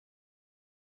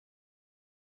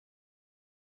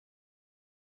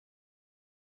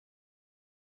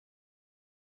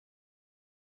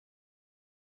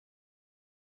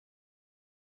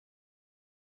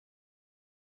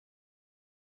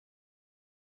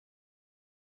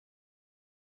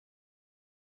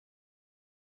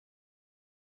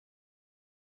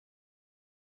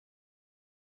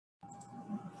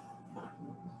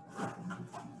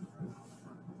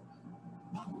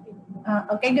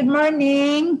Okay, good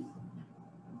morning.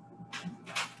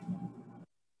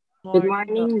 Good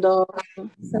morning, Doc.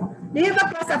 So, do you have a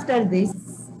class after this?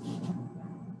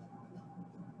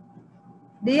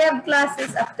 Do you have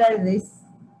classes after this?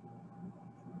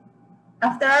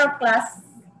 After our class?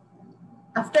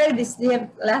 After this, do you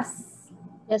have class?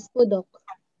 Yes po, Doc.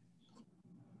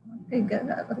 Okay,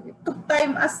 it took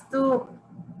time us to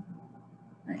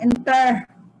enter.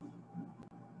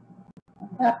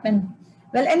 What happened?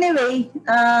 Well, anyway,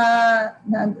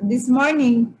 this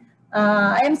morning,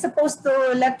 I am supposed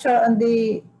to lecture on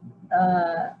the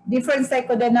different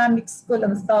psychodynamic school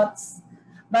of thoughts.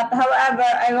 But however,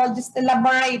 I will just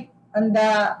elaborate on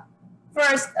the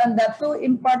first on the two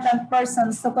important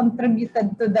persons who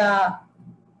contributed to the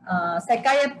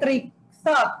psychiatric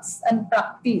thoughts and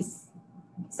practice.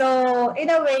 So in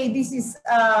a way, this is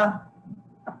a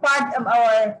part of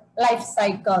our life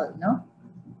cycle, no?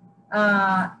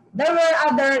 There were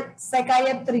other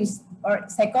psychiatrists or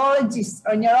psychologists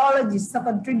or neurologists who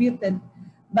contributed,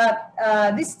 but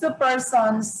these two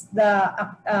persons, the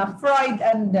Freud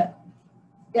and the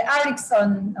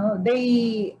Erickson,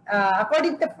 they,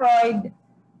 according to Freud,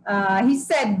 he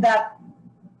said that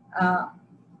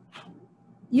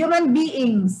human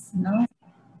beings,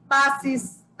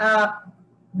 passes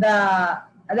the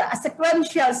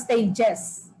sequential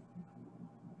stages.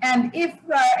 And if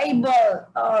we are able,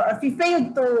 or if we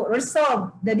fail to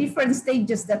resolve the different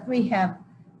stages that we have,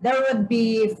 there would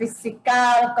be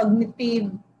physical,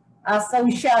 cognitive,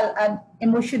 social, and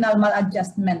emotional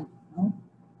maladjustment.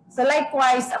 So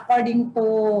likewise, according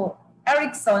to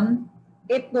Erickson,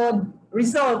 it would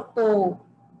result to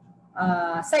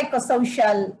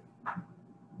psychosocial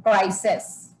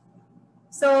crisis.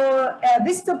 So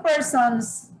these two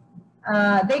persons,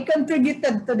 they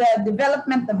contributed to the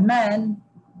development of man.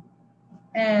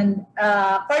 And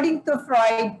according to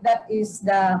Freud, that is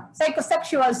the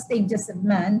psychosexual stages of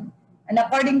man. And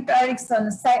according to Erickson,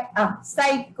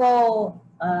 psychosexual,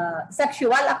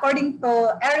 according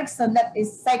to Erickson, that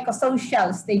is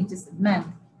psychosocial stages of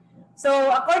man.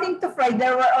 So according to Freud,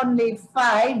 there were only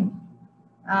 5.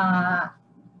 And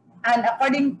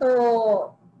according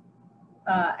to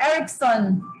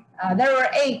Erickson, there were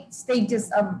 8 stages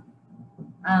of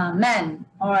man,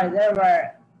 or there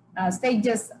were 8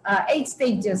 stages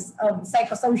of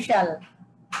psychosocial,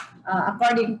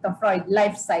 according to Freud,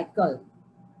 life cycle.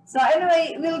 So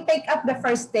anyway, we'll take up the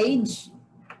first stage.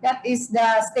 That is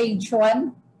the stage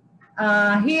 1.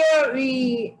 Here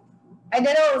I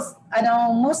don't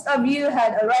know, most of you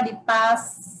had already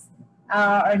passed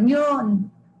or know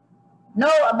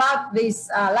about this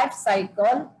life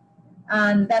cycle.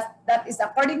 And that is,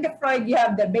 according to Freud, you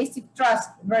have the basic trust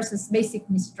versus basic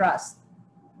mistrust.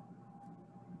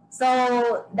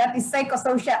 So that is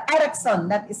psychosocial. Erickson,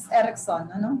 that is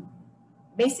Erickson,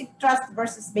 basic trust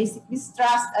versus basic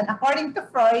mistrust. And according to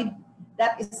Freud,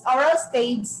 that is oral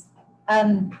stage,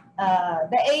 and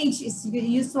the age is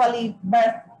usually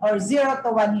birth or 0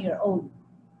 to 1 year old.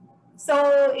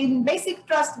 So in basic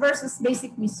trust versus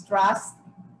basic mistrust,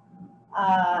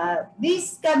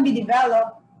 these can be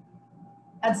developed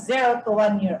at 0 to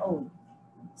 1 year old.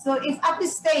 So if at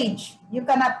this stage you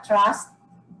cannot trust,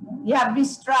 you have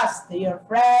mistrust to your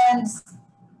friends,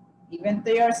 even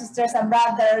to your sisters and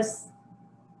brothers,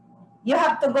 you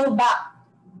have to go back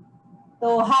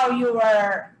to how you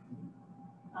were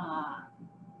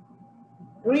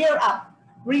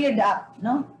reared up,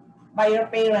 by your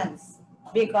parents,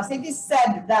 because it is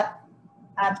said that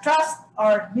trust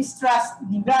or mistrust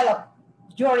develop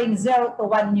during 0 to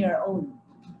 1 year old.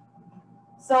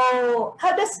 So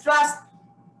how does trust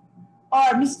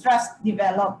or mistrust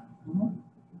develop?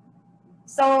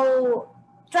 So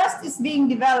trust is being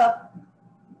developed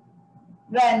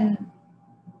when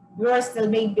we are still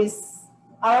babies.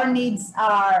 Our needs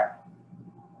are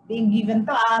being given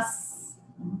to us.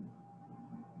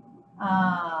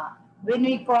 When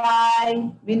we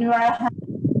cry, when we are happy.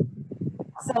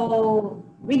 So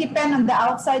we depend on the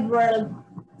outside world.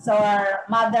 So our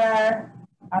mother,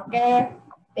 our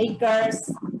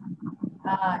caretakers,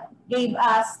 gave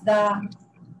us the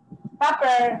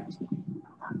proper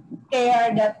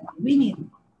care that we need,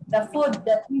 the food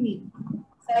that we need.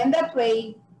 So in that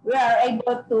way, we are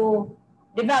able to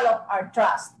develop our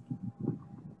trust.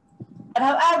 But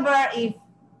however, if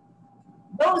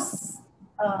those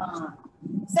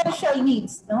essential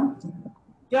needs,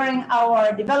 during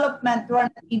our development were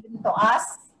not given to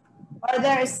us, or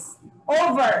there is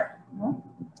over,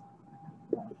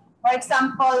 for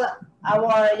example,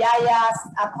 our yayas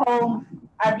at home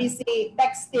are busy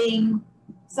texting.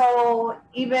 So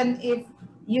even if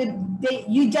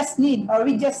you just need, or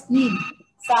we just need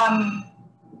some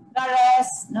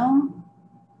rest, no?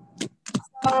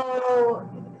 So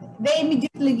they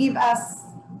immediately give us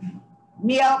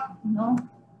milk, no?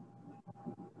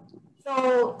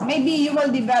 So maybe you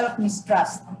will develop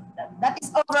mistrust. That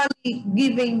is already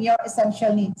giving your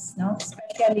essential needs, no?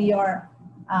 Especially your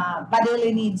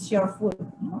bodily needs, your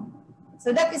food, no?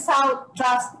 So that is how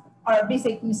trust or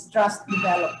basic mistrust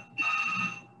develop.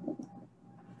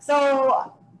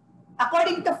 So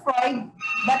according to Freud,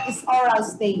 that is oral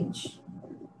stage.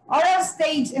 Oral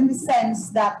stage in the sense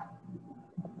that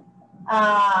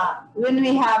when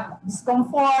we have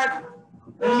discomfort,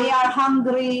 when we are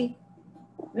hungry,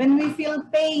 when we feel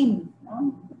pain.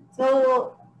 No?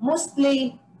 So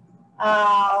mostly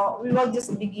we will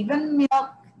just be given milk,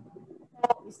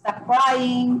 so we stop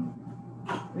crying,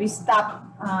 we stop,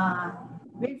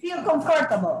 we feel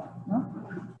comfortable. No?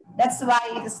 That's why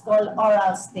it is called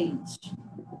oral stage.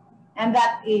 And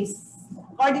that is,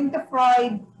 according to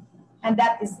Freud, and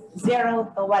that is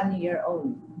 0 to 1 year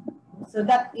old. So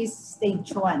that is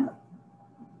stage 1.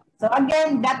 So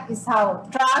again, that is how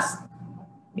trust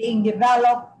being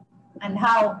developed and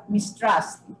how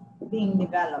mistrust being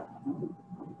developed.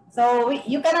 So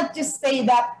you cannot just say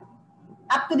that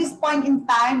up to this point in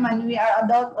time when we are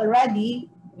adult already,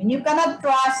 when you cannot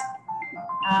trust,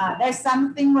 there's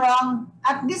something wrong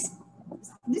at this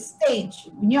stage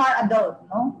when you are adult,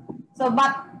 no? So,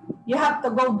 but you have to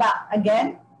go back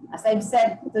again, as I've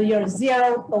said, to your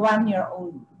 0 to 1 year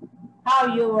old,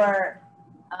 how you were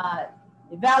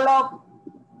developed,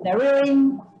 the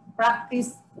rearing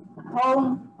practice at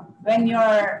home, when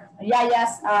your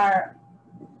yayas are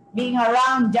being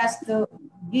around just to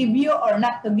give you or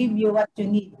not to give you what you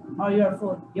need or your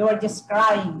food. You are just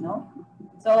crying, no?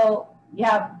 So you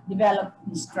have developed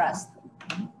mistrust.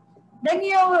 Then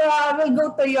you will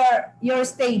go to your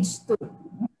stage 2.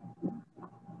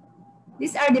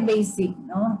 These are the basic,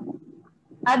 no?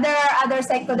 Other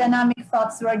psychodynamic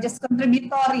thoughts were just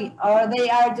contributory, or they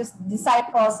are just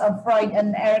disciples of Freud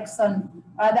and Erikson,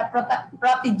 or the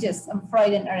proteges of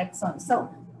Freud and Erikson. So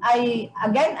I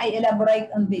elaborate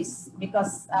on this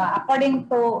because according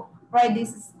to Freud,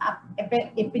 this is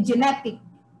epigenetic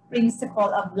principle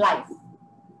of life.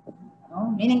 No?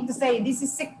 Meaning to say, this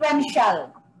is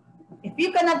sequential. If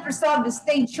you cannot resolve the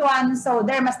stage 1, so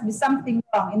there must be something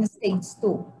wrong in stage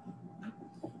 2.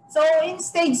 So in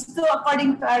stage 2,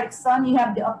 according to Erikson, you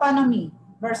have the autonomy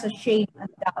versus shame and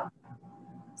doubt.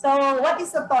 So what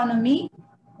is autonomy?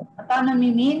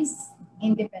 Autonomy means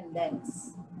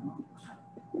independence.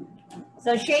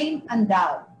 So shame and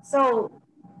doubt. So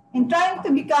in trying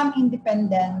to become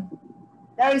independent,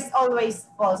 there is always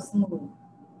false move.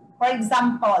 For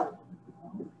example,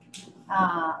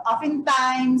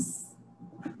 oftentimes,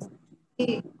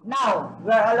 now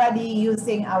we're already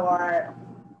using our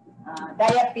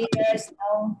diapers.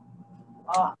 No?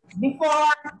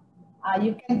 Before,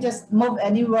 you can just move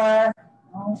anywhere.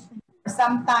 No?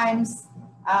 Sometimes,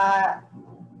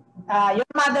 your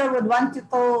mother would want you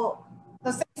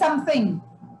to say something,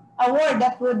 a word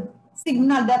that would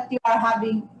signal that you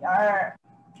are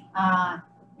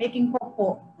making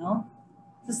popo. No?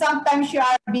 So sometimes you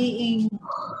are being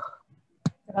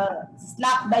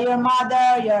slapped by your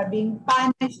mother, you are being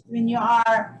punished when you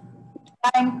are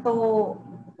trying to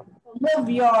move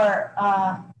your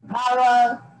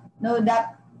bowel, no,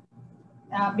 that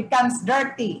becomes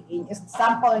dirty, in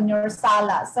example, in your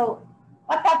sala. So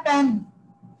what happened?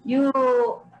 In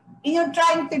your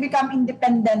trying to become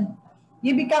independent,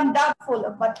 you become doubtful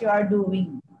of what you are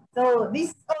doing. So this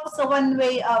is also one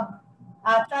way of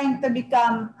trying to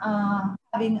become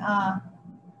having a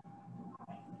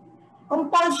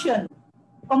compulsion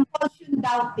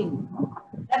doubting.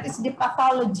 That is the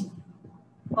pathology,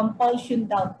 compulsion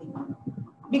doubting.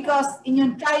 Because in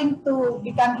your trying to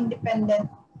become independent,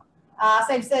 as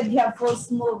I've said, you have false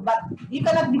move, but you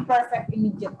cannot be perfect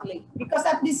immediately. Because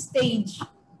at this stage,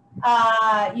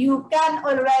 you can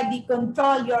already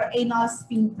control your anal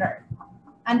sphincter.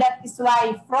 And that is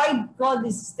why Freud called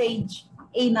this stage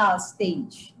anal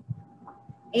stage.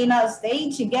 Anal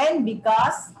stage, again,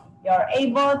 because you're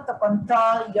able to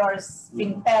control your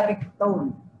sphincteric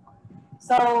tone.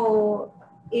 So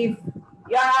if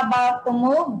you're about to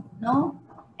move, no,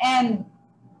 and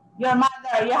your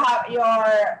mother,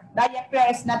 your diaper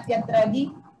is not yet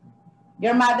ready,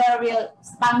 your mother will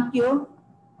spank you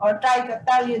or try to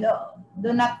tell you,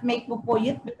 do not make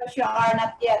pupuyit because you are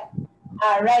not yet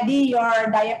ready, your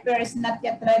diaper is not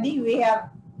yet ready, we have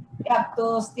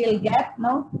to still get,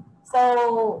 no?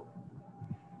 So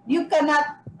you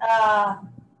cannot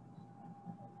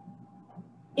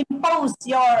impose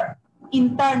your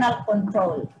internal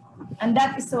control. And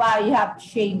that is why you have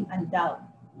shame and doubt.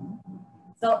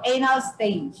 So anal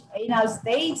stage. Anal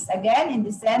stage, again, in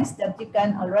the sense that you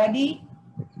can already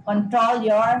control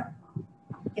your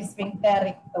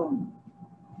sphincteric tone.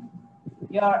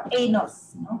 Your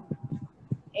anus, no?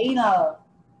 Anal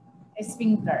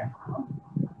sphincter. No?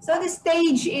 So the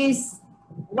stage is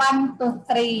 1 to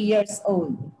 3 years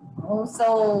old. No?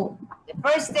 So the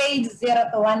first stage, 0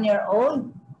 to 1 year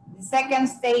old. The second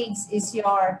stage is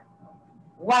your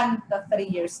 1 to 3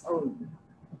 years old.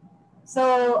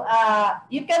 So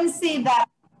you can see that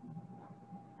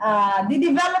the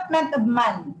development of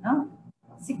man, no?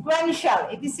 Sequential,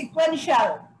 it is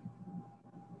sequential.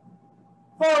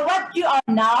 For what you are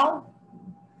now,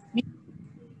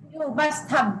 you must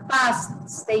have passed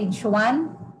stage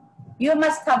 1, you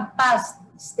must have passed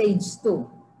stage 2.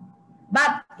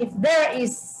 But if there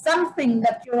is something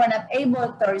that you are not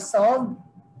able to resolve,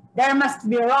 there must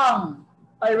be wrong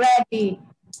already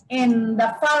in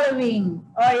the following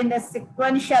or in the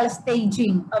sequential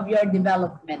staging of your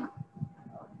development.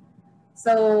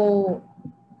 So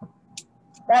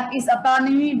that is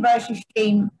autonomy versus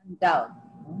shame and doubt.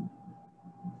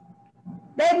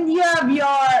 Then you have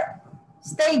your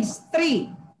stage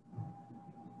 3.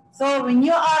 So when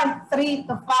you are 3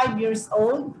 to 5 years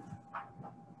old,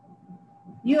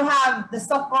 you have the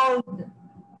so-called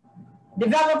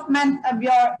development of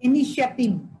your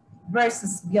initiative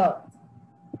versus guilt.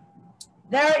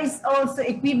 There is also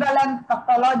equivalent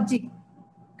pathologic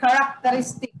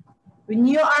characteristic when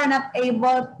you are not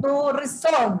able to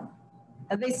resolve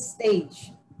this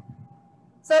stage.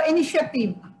 So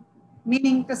initiative,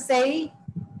 meaning to say,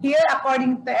 here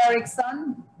according to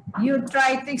Erickson, you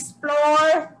try to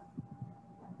explore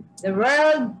the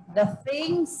world, the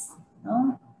things.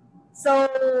 No?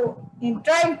 So in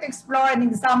trying to explore, an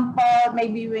example,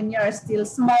 maybe when you're still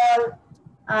small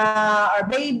or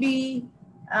baby,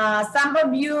 some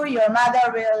of you, your mother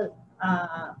will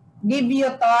give you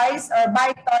toys or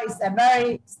buy toys, a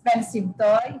very expensive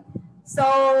toy. So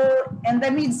in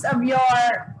the midst of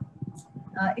your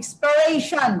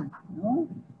exploration, no?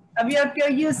 Of your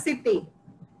curiosity,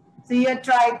 so you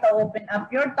try to open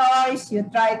up your toys, you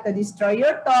try to destroy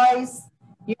your toys,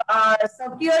 you are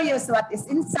so curious what is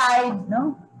inside,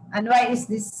 no? And why is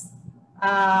this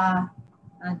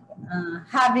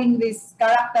having this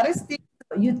characteristic?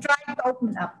 You try to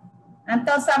open up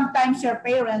until sometimes your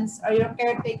parents or your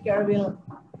caretaker will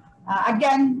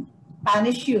again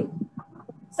punish you.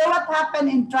 So what happened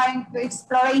in trying to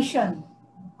exploration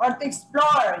or to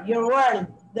explore your world,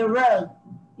 the world,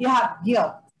 you have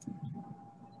guilt.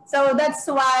 So that's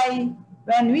why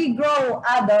when we grow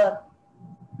adult,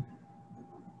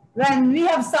 when we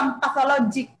have some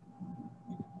pathologic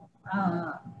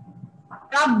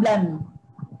problem,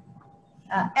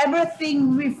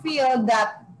 everything we feel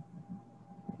that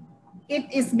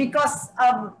it is because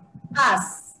of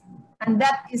us, and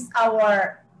that is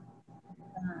our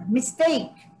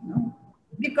mistake. No?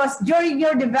 Because during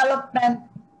your development,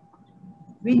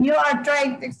 when you are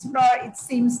trying to explore, it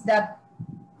seems that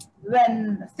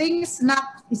when things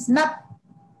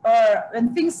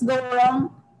when things go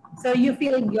wrong, so you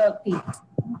feel guilty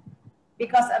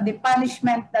because of the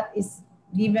punishment that is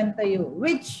given to you,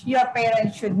 which your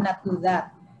parents should not do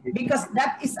that, because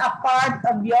that is a part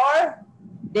of your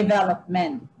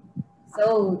development.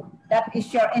 So that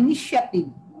is your initiative.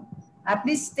 At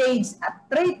this stage, at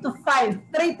 3 to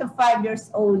 5 years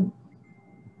old,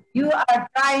 you are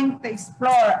trying to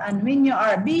explore, and when you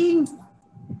are being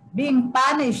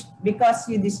punished because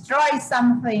you destroy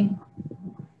something,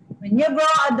 when you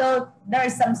grow adult, there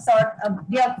is some sort of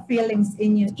guilt feelings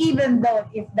in you, even though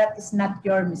if that is not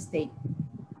your mistake.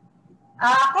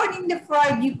 According to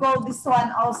Freud, you call this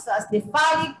one also as the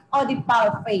phallic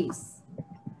Oedipal phase,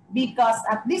 because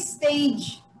at this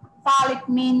stage, phallic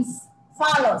means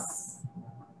phallus,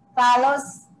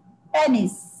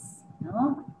 penis.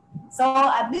 No? So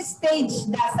at this stage,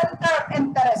 the center of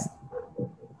interest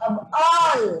of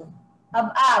all of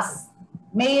us,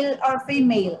 male or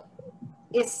female,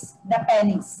 is the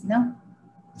penis. No?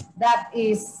 That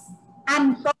is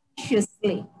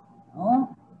unconsciously.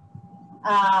 No?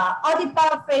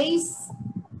 Oedipal phase.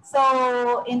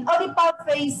 So in Oedipal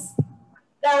phase,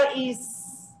 there is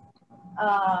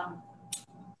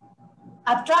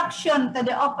attraction to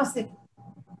the opposite.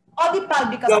 Oedipal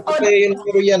because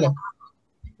Oedipal.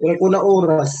 Wala ko na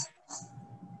oras.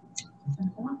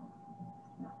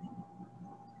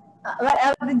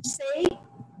 What did you say?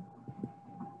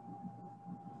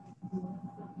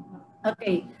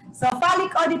 Okay, so phallic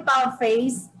Oedipal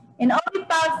phase. In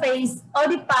Oedipal phase,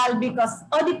 Oedipal because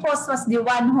Oedipus was the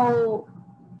one who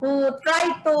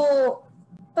tried to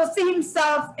see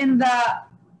himself in the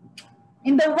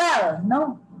in the well,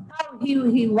 no? How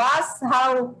he was,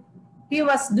 how he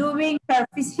was doing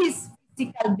his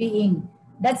physical being.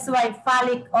 That's why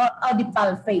phallic or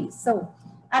oedipal phase. So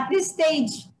at this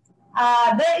stage,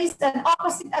 there is an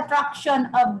opposite attraction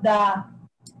of the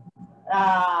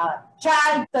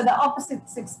child to the opposite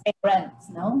sex parents,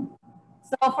 no?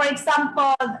 So for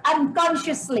example,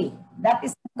 unconsciously, that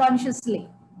is unconsciously.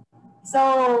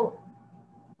 So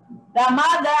the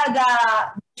mother,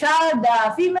 the child,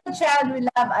 the female child will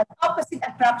have an opposite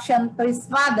attraction to his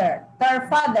father, to her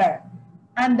father.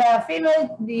 And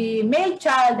the male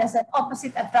child has an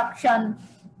opposite attraction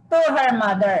to her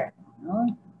mother.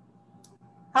 No?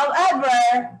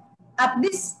 However, at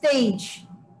this stage,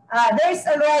 there is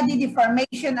already the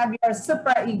formation of your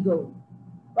superego.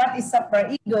 What is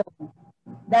superego?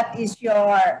 That is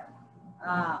your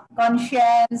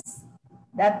conscience,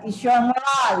 that is your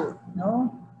moral.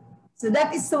 No? So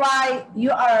that is why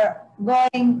you are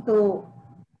going to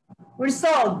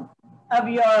resolve of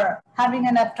your having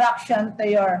an attraction to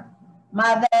your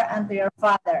mother and to your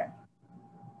father.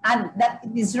 And that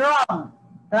it is wrong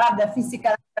to have the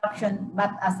physical attraction,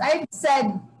 but as I've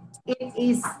said, it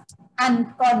is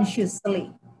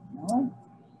unconsciously. No?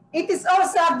 It is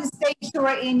also at the stage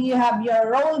wherein you have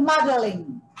your role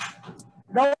modeling.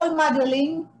 Role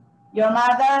modeling, your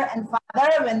mother and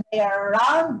father, when they are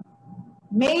around,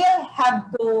 male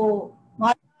have to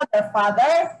model their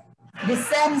father, the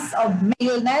sense of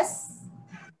maleness,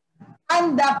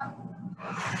 and the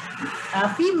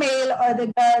female or the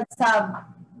girls have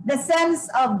the sense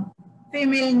of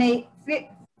femaleness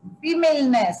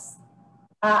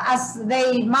as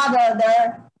they model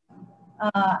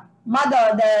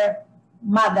their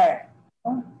mother.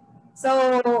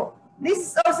 So this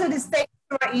is also the stage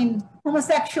wherein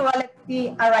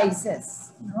homosexuality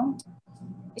arises.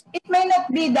 It may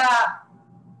not be the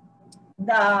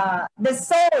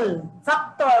sole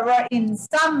factor wherein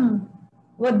some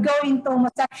would go into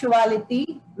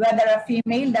homosexuality, whether a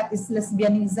female, that is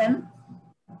lesbianism,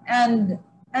 and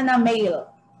a male.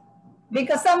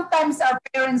 Because sometimes our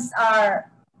parents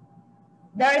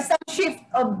there is some shift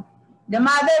of the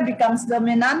mother becomes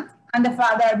dominant and the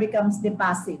father becomes the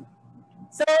passive.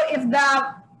 So if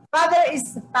the father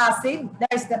is passive,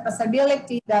 there is the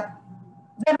possibility that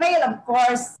the male, of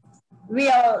course,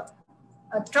 will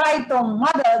try to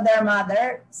model their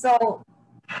mother. So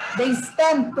they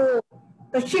tend to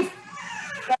shift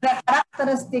the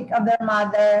characteristic of their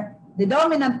mother, the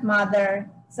dominant mother.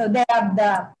 So they have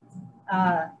the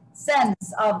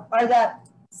sense of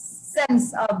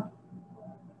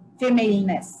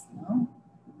femaleness.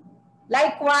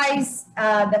 Likewise,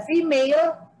 the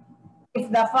female, if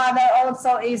the father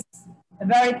also is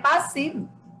very passive,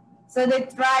 so they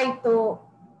try to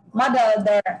model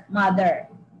their mother.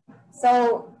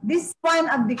 So this is one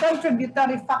of the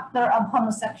contributory factor of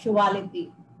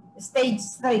homosexuality. Stage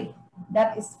 3,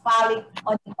 that is phallic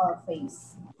oedipal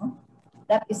phase.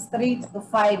 That is 3 to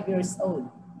 5 years old.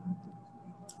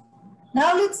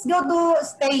 Now let's go to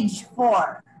stage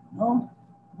 4.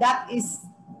 That is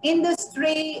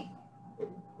industry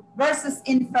versus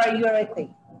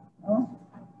inferiority.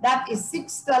 That is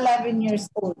 6 to 11 years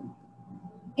old.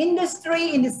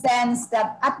 Industry in the sense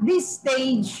that at this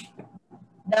stage,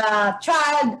 the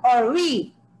child or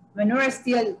we, when we're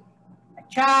still a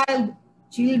child,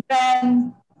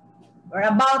 children, we're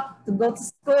about to go to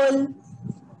school,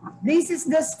 this is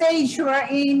the stage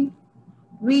wherein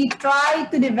we try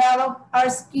to develop our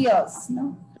skills,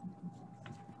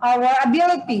 our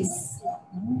abilities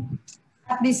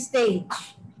at this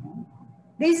stage.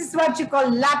 This is what you call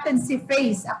latency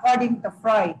phase, according to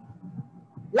Freud.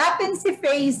 Latency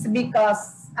phase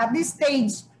because at this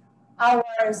stage, our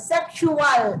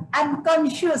sexual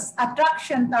unconscious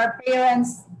attraction to our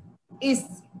parents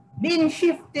is being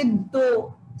shifted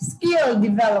to skill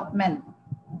development.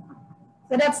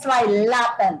 So that's why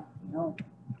latent.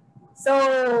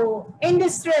 So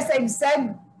industry, as I've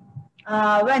said,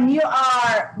 when you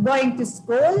are going to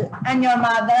school and your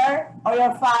mother or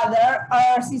your father or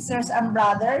your sisters and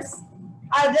brothers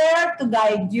are there to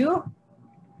guide you,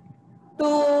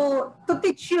 to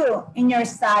teach you in your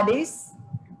studies,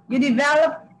 you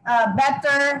develop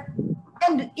better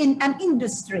and in an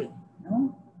industry,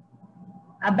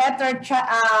 a better,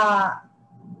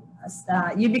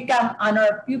 you become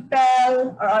honor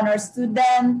pupil or honor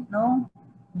student,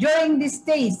 during these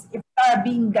days if you are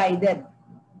being guided.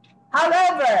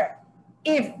 However,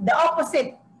 if the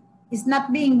opposite is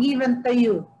not being given to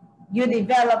you, you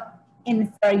develop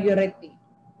inferiority.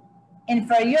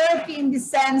 Inferiority in the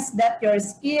sense that your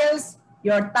skills,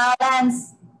 your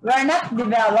talents were not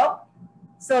developed,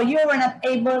 so you were not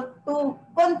able to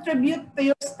contribute to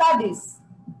your studies.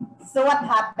 So what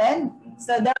happened?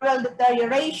 So there will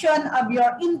deterioration of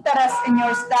your interest in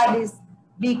your studies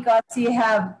because you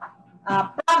have a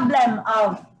problem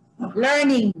of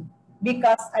learning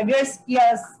because of your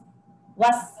skills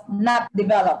was not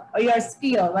developed or your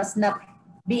skill was not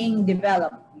being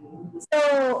developed.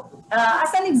 So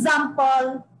as an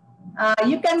example,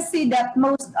 you can see that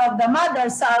most of the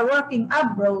mothers are working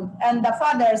abroad and the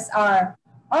fathers are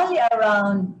only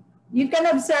around. You can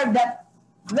observe that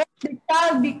when the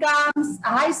child becomes a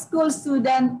high school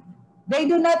student, they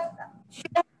do not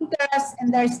show interest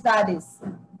in their studies.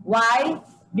 Why?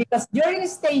 Because during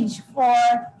stage 4,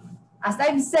 as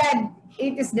I've said,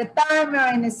 it is the time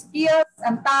wherein skills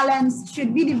and talents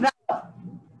should be developed.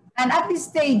 And at this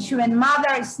stage, when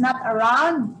mother is not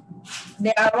around,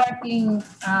 they are working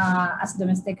as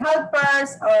domestic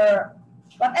helpers or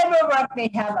whatever work they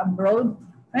have abroad.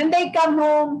 When they come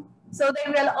home, so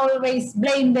they will always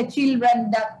blame the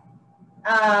children that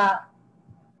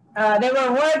they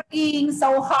were working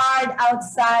so hard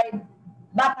outside.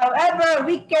 But however,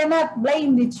 we cannot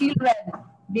blame the children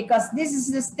because this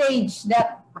is the stage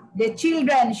that the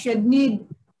children should need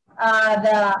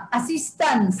the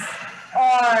assistance,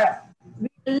 or we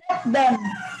let them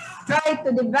try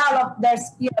to develop their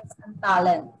skills and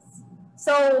talents.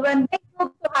 So when they go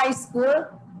to high school,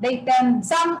 they tend,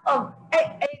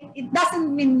 it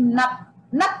doesn't mean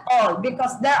not all,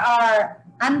 because there are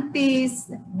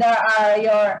aunties, there are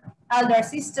your elder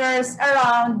sisters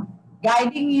around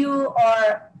guiding you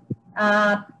or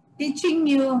teaching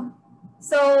you.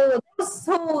 So those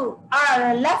who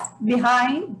are left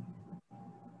behind,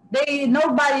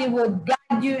 nobody would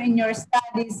guide you in your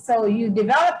studies, so you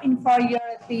develop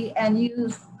inferiority and you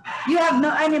have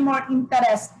no any more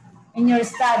interest in your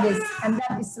studies, and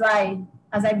that is why,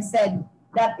 as I've said,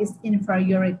 that is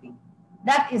inferiority.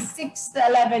 That is 6 to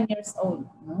 11 years old.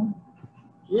 No?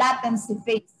 Latency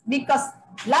phase, because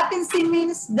latency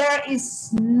means there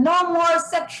is no more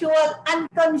sexual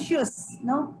unconscious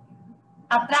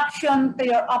attraction to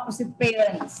your opposite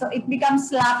parent. So it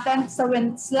becomes latent. So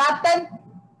when it's latent,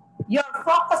 your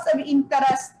focus of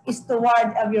interest is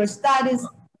toward of your studies,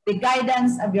 the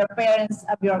guidance of your parents,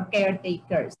 of your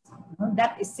caretakers.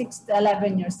 That is 6 to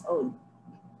 11 years old.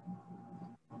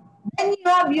 Then you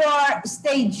have your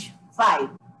stage 5.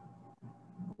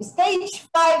 Stage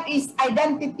 5 is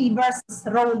identity versus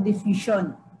role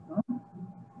diffusion.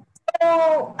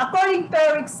 So according to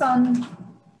Erickson,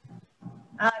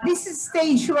 this is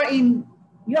stage wherein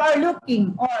you are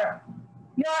looking or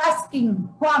you are asking,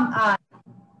 who am I?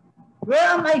 Where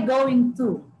am I going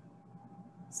to?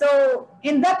 So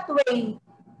in that way,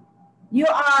 you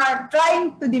are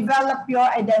trying to develop your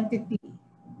identity.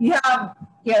 You have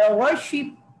hero worship.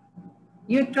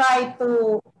 You try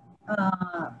to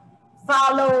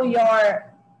follow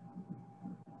your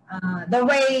the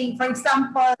way, for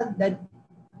example, the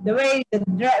way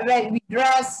we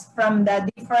dress from the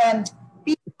different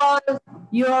people.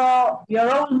 Your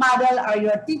role model are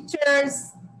your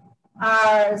teachers.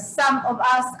 Some of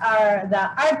us are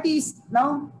the artists,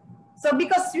 no? So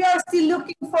because we are still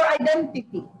looking for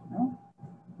identity, no?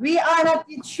 We are not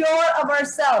yet sure of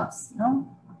ourselves, no?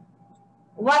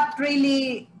 What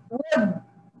really would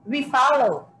we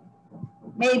follow?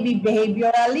 Maybe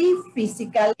behaviorally,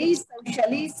 physically,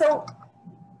 socially. So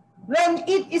when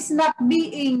it is not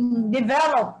being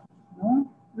developed, no?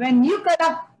 When you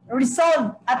cannot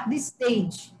resolve at this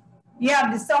stage, you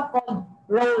have the so-called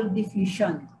role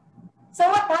diffusion. So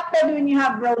what happened when you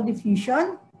have role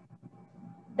diffusion?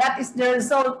 That is the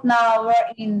result now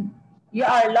wherein you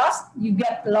are lost, you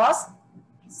get lost.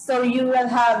 So you will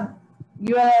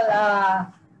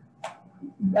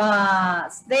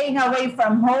staying away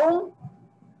from home,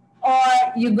 or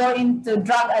you go into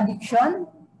drug addiction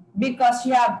because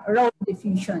you have role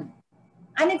diffusion.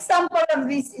 An example of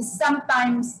this is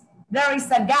sometimes there is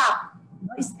a gap,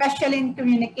 especially in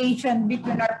communication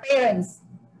between our parents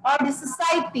or the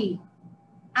society.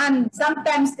 And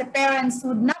sometimes the parents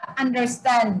would not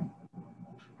understand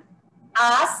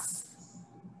us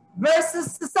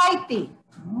versus society.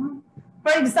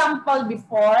 For example,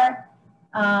 before,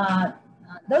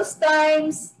 those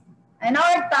times, in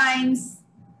our times,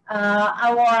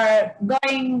 our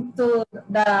going to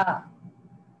the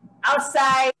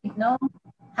outside,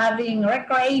 having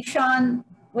recreation,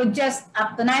 would just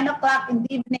up to 9 o'clock in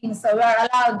the evening, so we're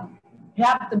allowed, you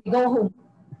have to go home.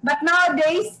 But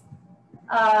nowadays,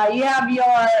 you have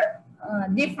your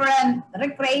different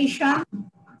recreation.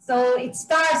 So it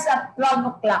starts at 12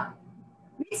 o'clock,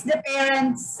 which the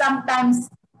parents sometimes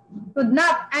could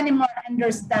not anymore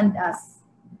understand us.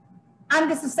 And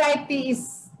the society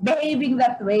is behaving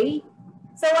that way.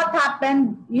 So what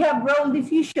happened? You have role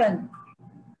diffusion.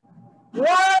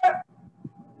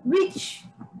 which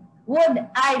would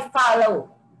I follow?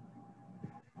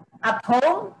 At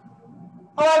home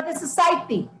or the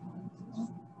society?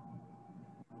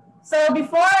 So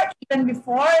even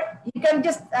before, you can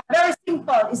just, very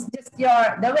simple, it's just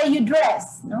the way you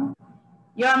dress, no?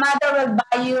 Your mother will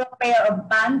buy you a pair of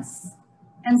pants,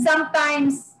 and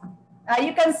sometimes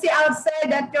you can see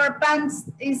outside that their pants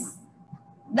is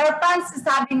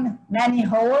having many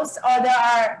holes, or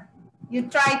you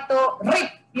try to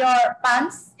rip your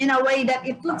pants in a way that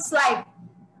it looks like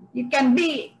you can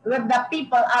be with the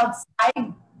people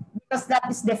outside, because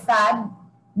that is the fad.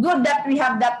 Good that we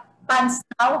have that pants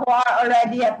now who are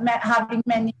already having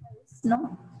many holes,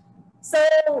 no? So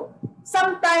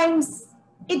sometimes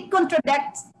it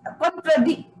contradicts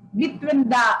between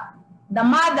the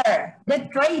mother, the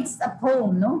traits at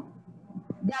home, no?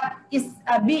 That is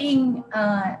being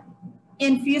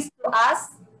infused to us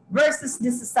versus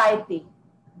the society.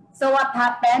 So what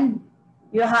happened?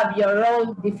 You have your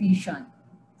role diffusion.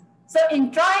 So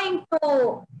in trying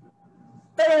to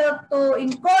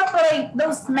incorporate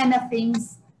those many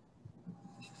things,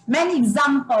 many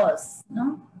examples,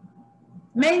 no?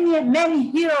 Many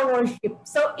hero worship.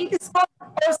 So it is called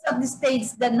also at this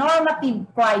stage the normative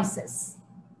crisis.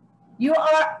 You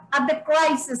are at the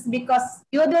crisis because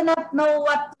you do not know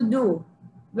what to do,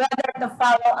 whether to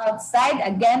follow outside,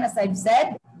 again, as I've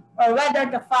said, or whether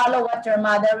to follow what your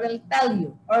mother will tell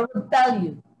you or would tell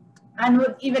you, and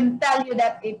would even tell you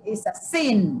that it is a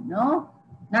sin, no?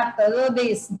 Not to do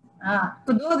this,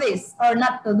 or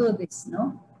not to do this,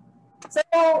 no? So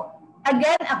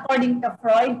again, according to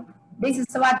Freud, this is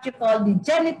what you call the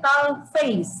genital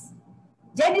phase.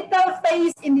 Genital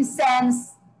phase in the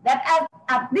sense that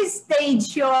at this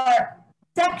stage, your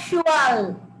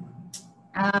sexual,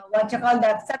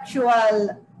 sexual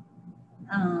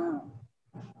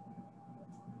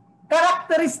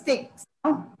characteristics,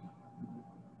 no,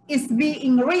 is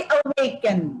being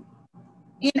reawakened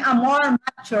in a more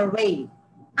mature way.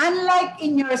 Unlike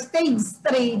in your stage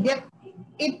 3, that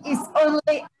it is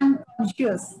only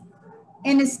unconscious.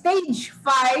 In stage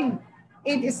 5,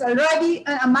 it is already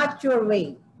in a mature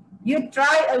way. You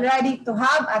try already to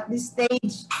have at this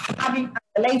stage having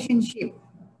a relationship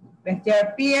with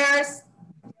your peers,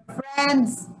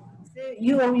 friends. So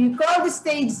you call the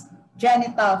stage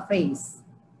genital phase.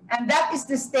 And that is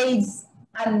the stage,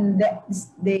 and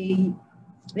the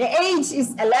age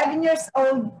is 11 years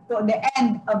old to the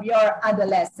end of your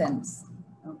adolescence.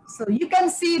 So you can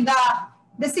see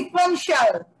the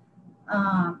sequential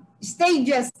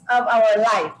stages of our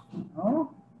life.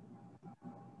 No?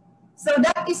 So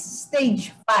that is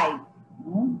stage 5.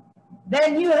 No?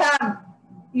 Then you have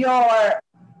your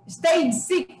stage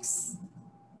 6.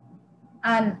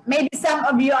 And maybe some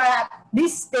of you are at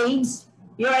this stage,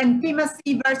 your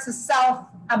intimacy versus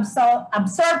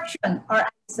self-absorption or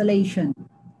isolation.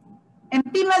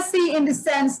 Intimacy in the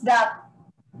sense that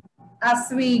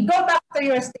as we go back to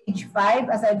your stage 5,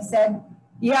 as I've said,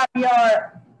 you have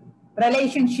your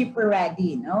relationship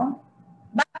already, no?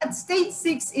 But at stage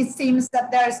 6, it seems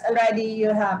that there's already,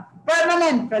 you have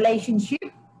permanent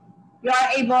relationship. You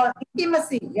are able,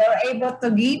 intimacy, you're able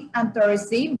to give and to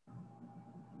receive.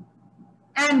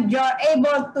 And you're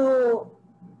able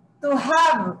to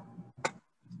have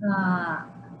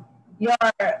your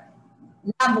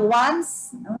loved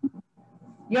ones, no?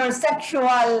 Your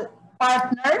sexual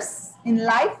partners in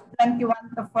life, 21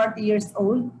 to 40 years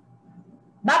old.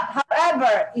 But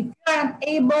however, if you aren't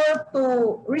able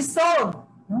to resolve,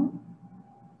 no,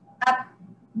 at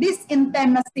this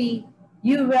intimacy,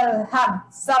 you will have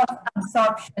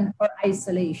self-absorption or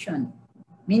isolation.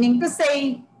 Meaning to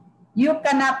say, you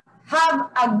cannot have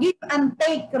a give and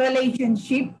take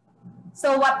relationship.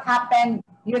 So what happened?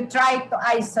 You try to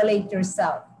isolate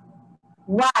yourself.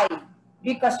 Why?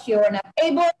 Because you are not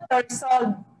able to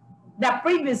resolve the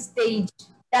previous stage,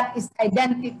 that is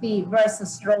identity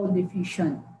versus role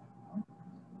diffusion.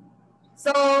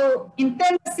 So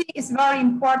intimacy is very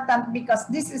important because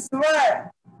this is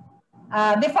where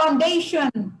the foundation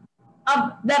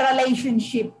of the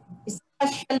relationship,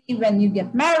 especially when you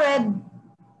get married.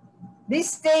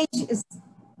 This stage is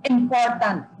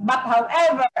important. But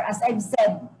however, as I've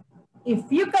said, if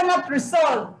you cannot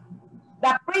resolve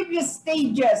the previous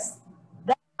stages,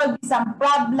 there will be some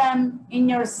problem in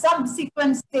your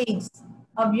subsequent stage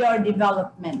of your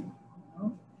development.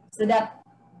 So that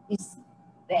is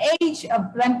the age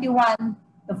of 21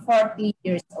 to 40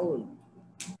 years old.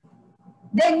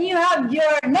 Then you have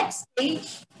your next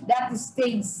stage, that is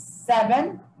stage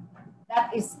 7,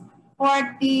 that is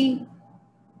 40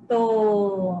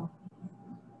 to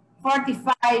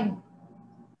 45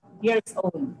 years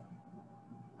old,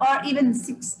 or even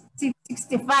 60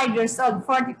 65 years old,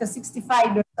 40 to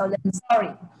 65 years old, I'm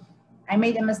sorry, I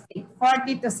made a mistake,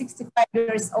 40 to 65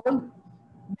 years old,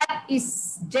 that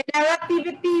is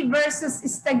generativity versus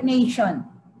stagnation.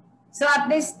 So at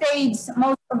this stage,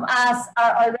 most of us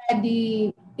are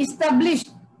already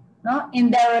established, no,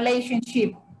 in their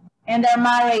relationship and their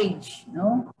marriage.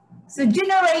 No? So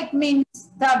generate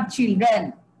means to have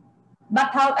children.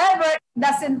 But however, it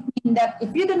doesn't mean that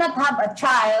if you do not have a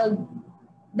child,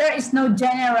 there is no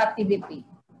generativity.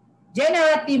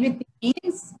 Generativity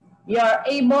means you are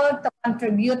able to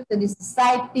contribute to the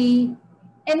society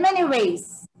in many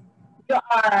ways. You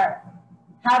are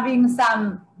having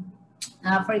some,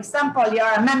 for example, you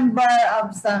are a member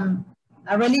of some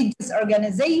religious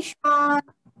organization,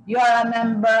 you are a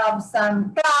member of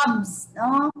some clubs,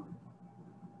 no?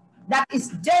 That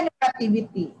is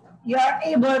generativity. You are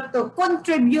able to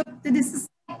contribute to the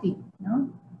society, no?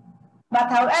 But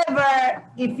however,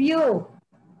 if you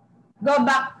go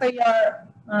back to your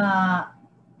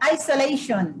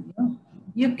isolation,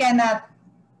 you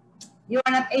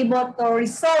are not able to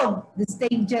resolve the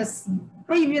stages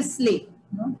previously.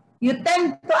 No? You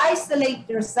tend to isolate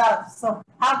yourself. So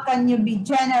how can you be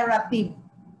generative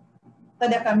to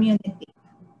the community?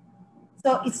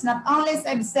 So it's not only, as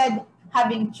I've said,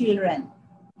 having children.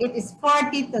 It is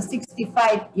 40 to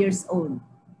 65 years old.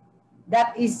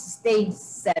 That is stage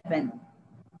 7.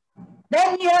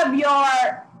 Then you have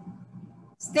your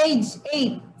stage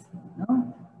 8.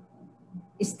 No?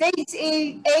 Stage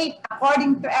 8,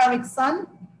 according to Erickson,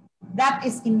 that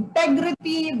is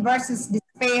integrity versus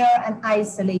despair and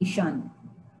isolation.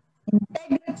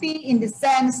 Integrity in the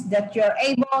sense that you're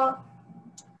able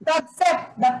to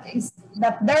accept that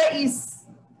there is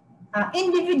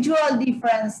individual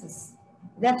differences,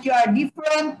 that you are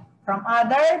different from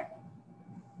others,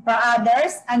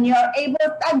 and you are able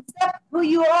to accept who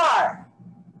you are.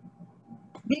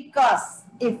 Because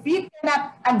if you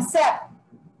cannot accept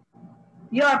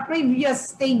your previous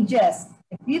stages,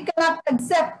 if you cannot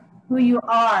accept who you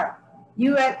are,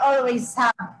 you will always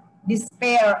have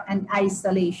despair and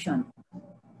isolation.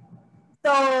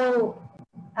 So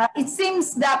it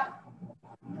seems that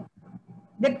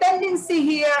the tendency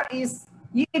here is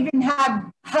you even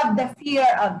have the fear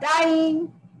of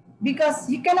dying because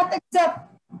you cannot accept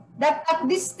that at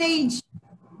this stage,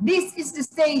 this is the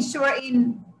stage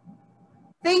wherein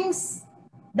things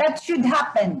that should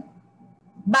happen,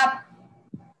 but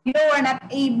you are not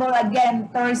able again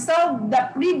to resolve the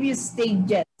previous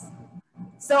stages.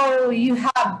 So you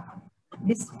have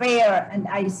despair and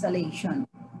isolation.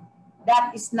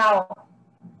 That is now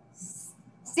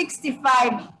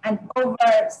 65 and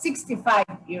over 65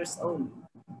 years old.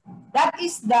 That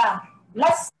is the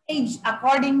last stage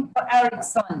according to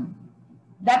Erickson.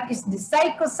 That is the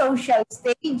psychosocial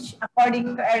stage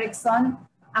according to Erickson.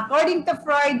 According to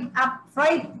Freud,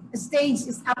 Freud stage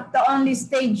is up to only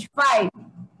stage 5.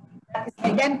 That is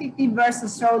identity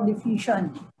versus role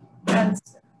diffusion. And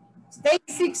stage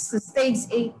 6 to stage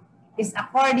 8 is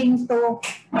according to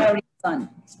Erickson.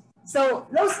 So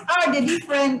those are the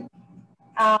different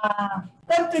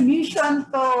contribution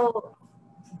to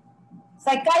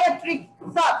psychiatric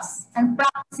thoughts and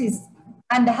practices,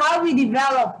 and how we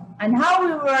develop and how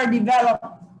we were developed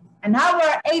and how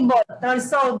we're able to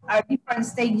resolve our different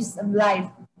stages of life,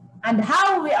 and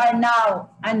how we are now,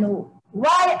 and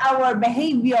why our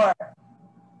behavior,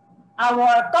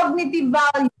 our cognitive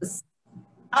values,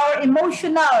 our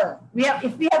emotional,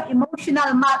 if we have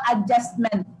emotional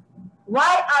maladjustment,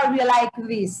 why are we like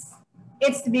this?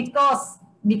 It's because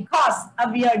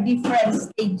of your different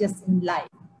stages in life.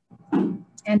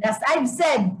 And as I've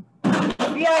said,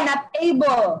 if we are not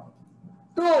able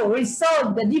to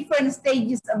resolve the different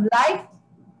stages of life,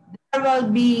 there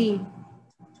will be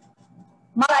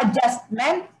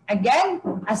maladjustment, again,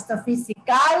 as to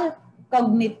physical,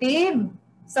 cognitive,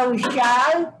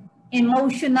 social,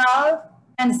 emotional,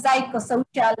 and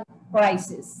psychosocial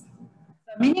crisis.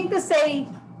 So meaning to say,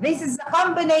 this is a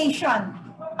combination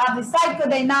of the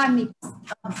psychodynamics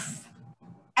of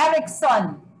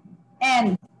Erickson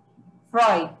and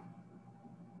Freud.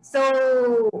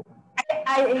 So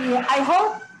I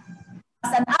hope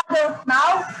as an adult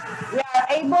now, we are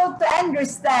able to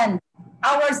understand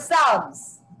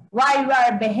ourselves, why we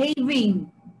are behaving,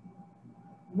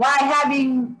 why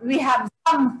we have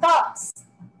some thoughts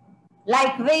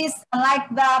like this and like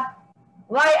that,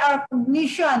 why our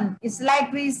cognition is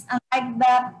like this and like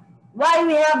that, why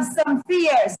we have some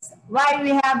fears, why we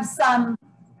have some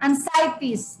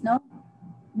anxieties, no?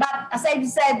 But as I've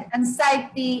said,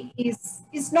 anxiety is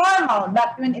normal,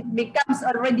 but when it becomes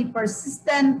already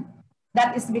persistent,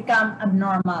 that is become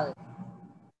abnormal.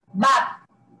 But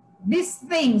these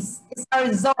things is a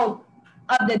result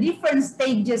of the different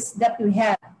stages that we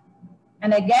have.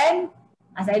 And again,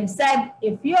 as I've said,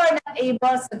 if you are not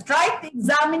able to try to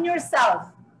examine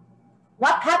yourself,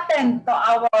 what happened to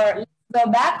our, let's go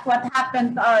back, what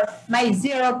happened to my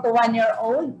 0 to 1 year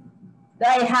old?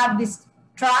 That I have this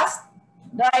trust,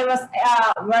 that I was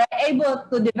were able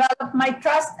to develop my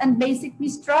trust and basic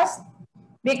mistrust,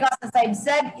 because as I've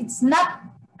said, it's not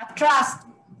a trust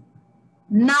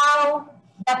now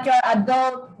that you're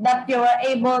adult that you are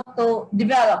able to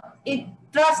develop.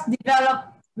 Trust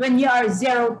develop when you are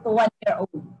 0 to 1 year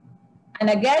old. And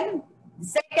again, the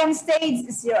second stage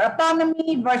is your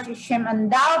autonomy versus shame and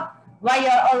doubt. Why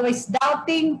you're always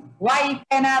doubting, why you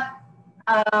cannot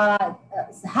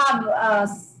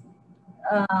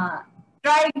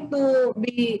trying to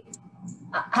be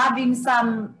having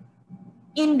some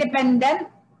independence,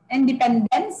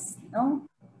 no?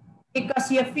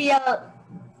 Because you feel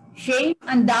shame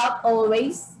and doubt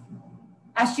always.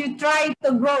 As you try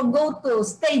to go to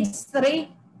stage 3,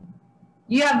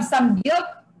 you have some guilt,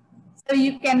 so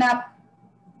you cannot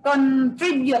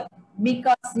contribute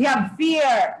because you have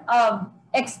fear of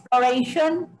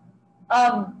exploration,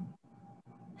 of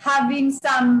having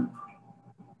some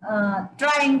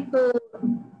trying to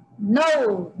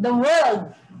know the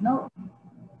world, no,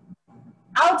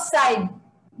 outside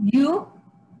you.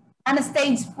 And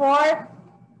stage 4,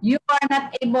 you are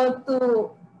not able to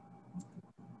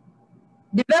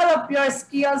develop your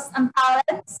skills and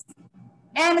talents.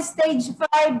 And stage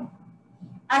 5,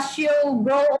 as you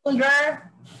grow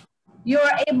older, you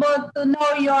are able to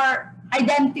know your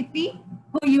identity,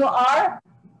 who you are,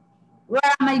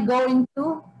 where am I going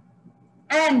to?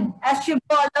 And as you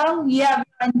go along, you have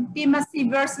intimacy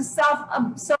versus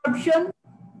self-absorption.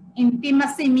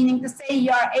 Intimacy meaning to say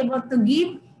you are able to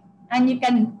give and you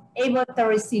can able to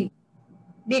receive.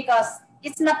 Because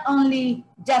it's not only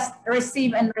just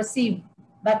receive and receive,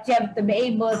 but you have to be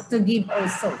able to give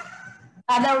also.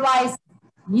 Otherwise,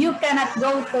 you cannot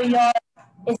go to your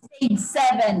stage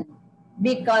 7,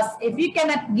 because if you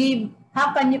cannot give,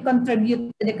 how can you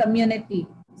contribute to the community?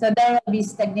 So there will be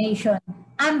stagnation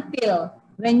until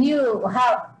when you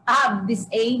have this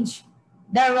age,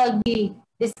 there will be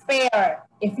despair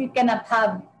if you cannot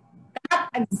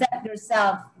accept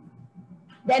yourself,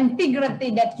 the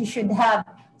integrity that you should have.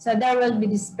 So there will be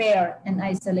despair and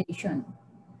isolation.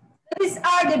 So these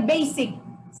are the basic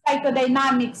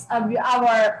psychodynamics of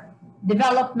our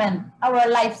development, our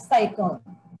life cycle.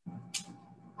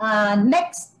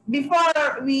 Next,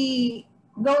 before we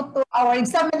go to our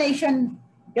examination,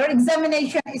 your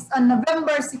examination is on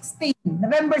November 16.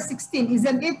 November 16,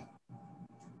 isn't it?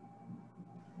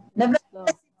 November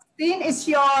 16 is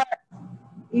your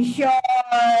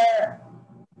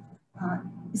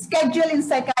schedule in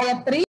psychiatry.